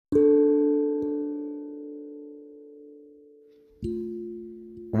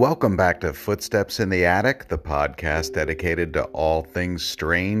Welcome back to Footsteps in the Attic, the podcast dedicated to all things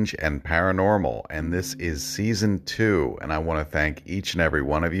strange and paranormal. And this is season 2, and I want to thank each and every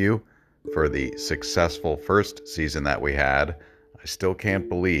one of you for the successful first season that we had. I still can't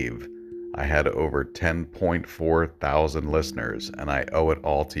believe I had over 10.4 thousand listeners, and I owe it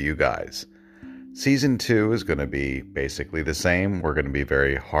all to you guys. Season 2 is going to be basically the same. We're going to be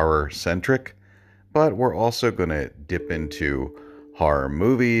very horror-centric, but we're also going to dip into horror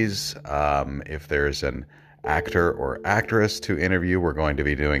movies. If there's an actor or actress to interview, we're going to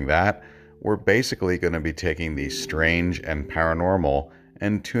be doing that. We're basically going to be taking the strange and paranormal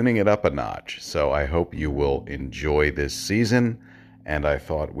and tuning it up a notch. So I hope you will enjoy this season. And I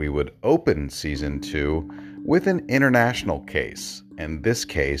thought we would open season 2 with an international case. And this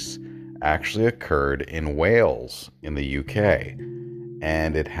case actually occurred in Wales in the UK.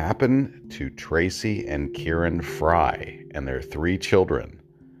 And it happened to Tracy and Kieran Fry and their 3 children.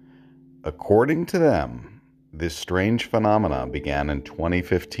 According to them, this strange phenomena began in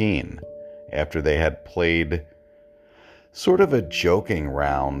 2015 after they had played sort of a joking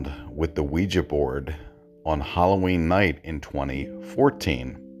round with the Ouija board on Halloween night in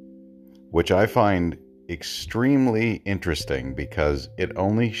 2014, which I find extremely interesting because it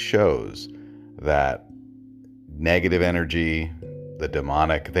only shows that negative energy, the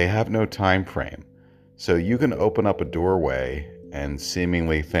demonic, they have no time frame. So you can open up a doorway and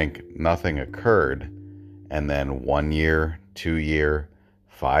seemingly think nothing occurred, and then 1 year, 2 year,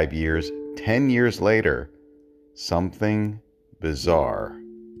 5 years, 10 years later, something bizarre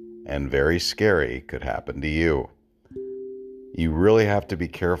and very scary could happen to you. You really have to be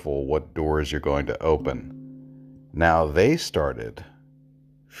careful what doors you're going to open. Now, they started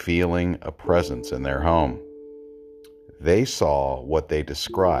feeling a presence in their home. They saw what they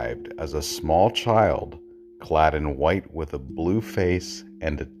described as a small child clad in white with a blue face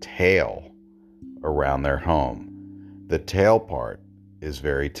and a tail around their home. The tail part is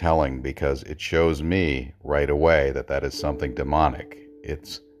very telling because it shows me right away that that is something demonic.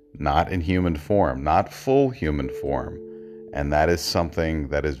 It's not in human form, not full human form, and that is something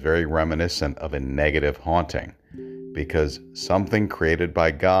that is very reminiscent of a negative haunting because something created by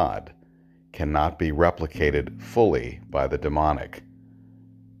God cannot be replicated fully by the demonic.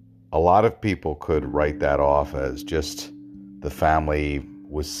 A lot of people could write that off as just the family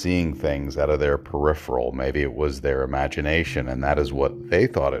was seeing things out of their peripheral. Maybe it was their imagination, and that is what they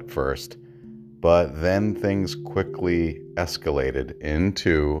thought at first. But then things quickly escalated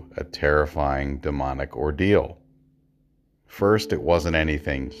into a terrifying demonic ordeal. First, it wasn't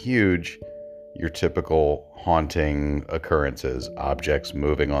anything huge. Your typical haunting occurrences, objects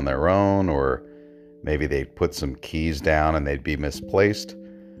moving on their own, or maybe they'd put some keys down and they'd be misplaced.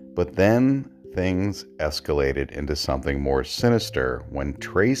 But then things escalated into something more sinister when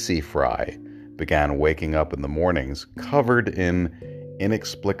Tracy Fry began waking up in the mornings covered in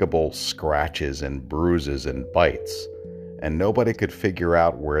inexplicable scratches and bruises and bites, and nobody could figure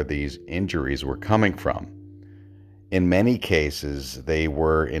out where these injuries were coming from. In many cases, they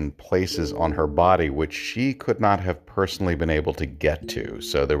were in places on her body which she could not have personally been able to get to,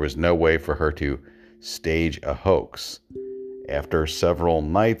 so there was no way for her to stage a hoax. After several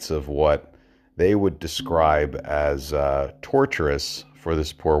nights of what they would describe as torturous for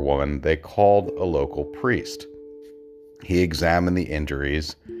this poor woman, they called a local priest. He examined the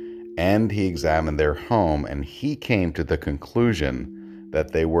injuries, and he examined their home, and he came to the conclusion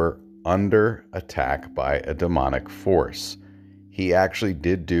that they were under attack by a demonic force. He actually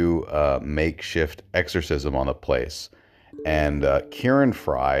did do a makeshift exorcism on the place. And Kieran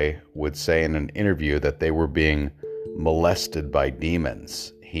Fry would say in an interview that they were being molested by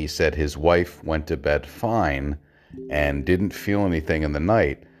demons. He said his wife went to bed fine and didn't feel anything in the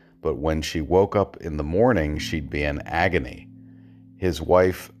night, but when she woke up in the morning, she'd be in agony. His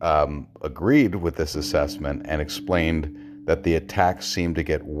wife agreed with this assessment and explained that the attacks seemed to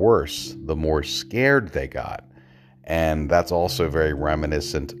get worse the more scared they got. And that's also very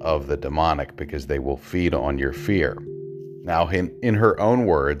reminiscent of the demonic because they will feed on your fear. Now, in her own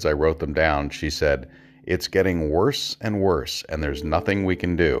words, I wrote them down, she said, "It's getting worse and worse, and there's nothing we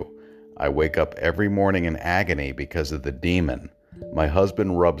can do. I wake up every morning in agony because of the demon. My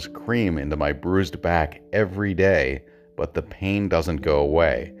husband rubs cream into my bruised back every day, but the pain doesn't go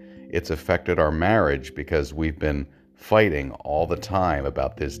away. It's affected our marriage because we've been fighting all the time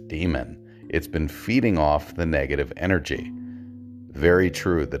about this demon. It's been feeding off the negative energy." Very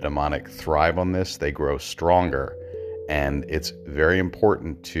true. The demonic thrive on this. They grow stronger. And it's very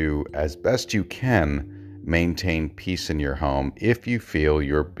important to, as best you can, maintain peace in your home if you feel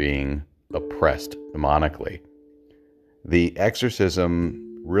you're being oppressed demonically. The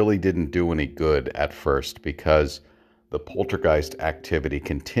exorcism really didn't do any good at first because the poltergeist activity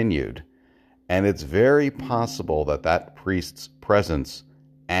continued. And it's very possible that that priest's presence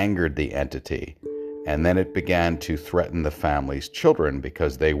angered the entity. And then it began to threaten the family's children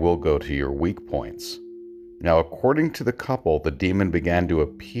because they will go to your weak points. Now, according to the couple, the demon began to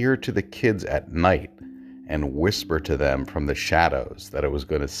appear to the kids at night and whisper to them from the shadows that it was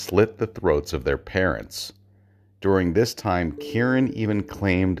going to slit the throats of their parents. During this time, Kieran even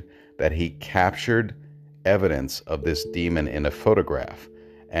claimed that he captured evidence of this demon in a photograph.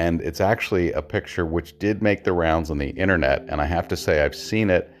 And it's actually a picture which did make the rounds on the internet. And I have to say, I've seen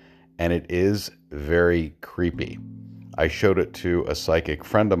it, and it is very creepy. I showed it to a psychic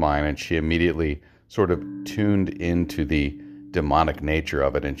friend of mine, and she immediately sort of tuned into the demonic nature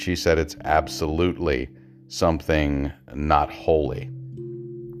of it. And she said it's absolutely something not holy.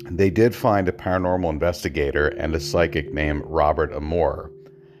 They did find a paranormal investigator and a psychic named Robert Amore.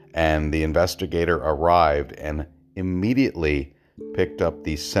 And the investigator arrived and immediately picked up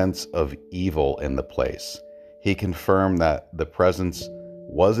the sense of evil in the place. He confirmed that the presence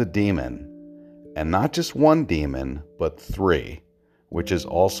was a demon, and not just one demon, but three, which is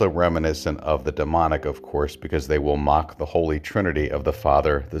also reminiscent of the demonic, of course, because they will mock the Holy Trinity of the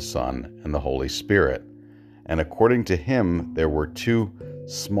Father, the Son, and the Holy Spirit. And according to him, there were two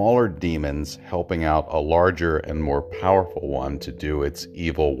smaller demons helping out a larger and more powerful one to do its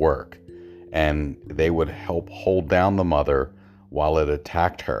evil work. And they would help hold down the mother while it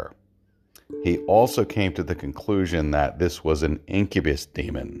attacked her. He also came to the conclusion that this was an incubus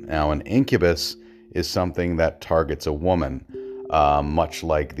demon. Now, an incubus is something that targets a woman, much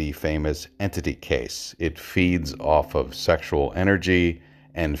like the famous entity case. It feeds off of sexual energy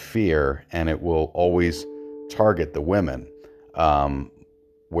and fear, and it will always target the women,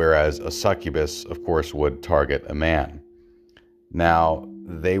 whereas a succubus, of course, would target a man. Now,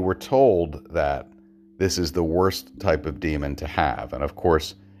 they were told that this is the worst type of demon to have, and of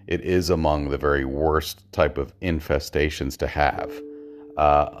course, it is among the very worst type of infestations to have.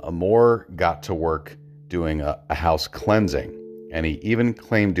 Amore got to work doing a house cleansing, and he even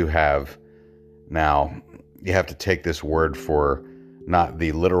claimed to have, now, you have to take this word for not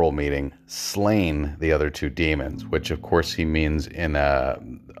the literal meaning, slain the other two demons, which of course he means in a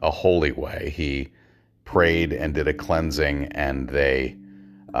holy way. He prayed and did a cleansing, and they,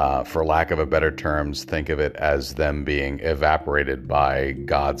 for lack of a better terms, think of it as them being evaporated by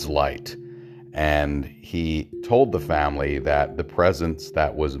God's light. And he told the family that the presence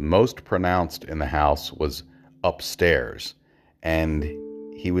that was most pronounced in the house was upstairs, and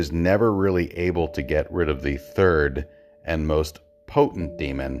he was never really able to get rid of the third and most potent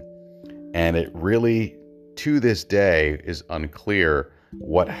demon, and it really, to this day, is unclear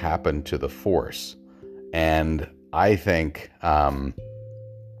what happened to the force. And I think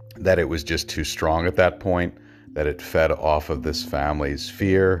that it was just too strong at that point, that it fed off of this family's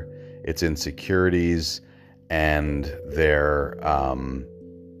fear, its insecurities, and their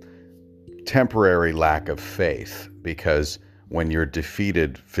temporary lack of faith. Because when you're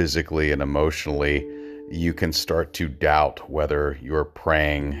defeated physically and emotionally, you can start to doubt whether you're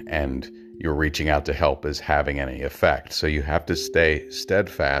praying and you're reaching out to help is having any effect. So you have to stay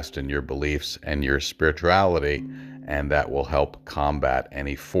steadfast in your beliefs and your spirituality, and that will help combat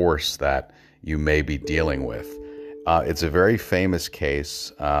any force that you may be dealing with. It's a very famous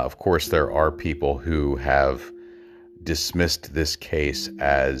case. Of course, there are people who have dismissed this case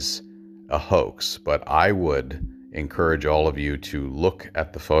as a hoax, but I would encourage all of you to look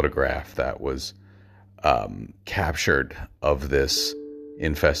at the photograph that was captured of this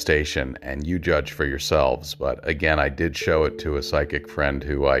infestation, and you judge for yourselves. But again, I did show it to a psychic friend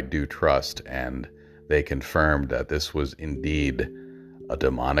who I do trust, and they confirmed that this was indeed a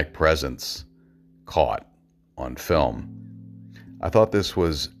demonic presence caught on film. I thought this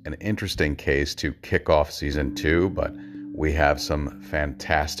was an interesting case to kick off season 2, but we have some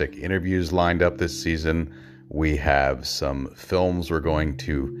fantastic interviews lined up this season. We have some films we're going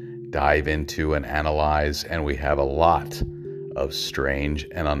to dive into and analyze, and we have a lot of strange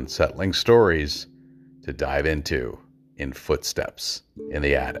and unsettling stories to dive into in Footsteps in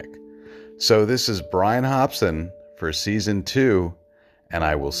the Attic. So this is Brian Hobson for season 2, and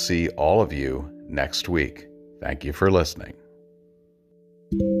I will see all of you next week. Thank you for listening.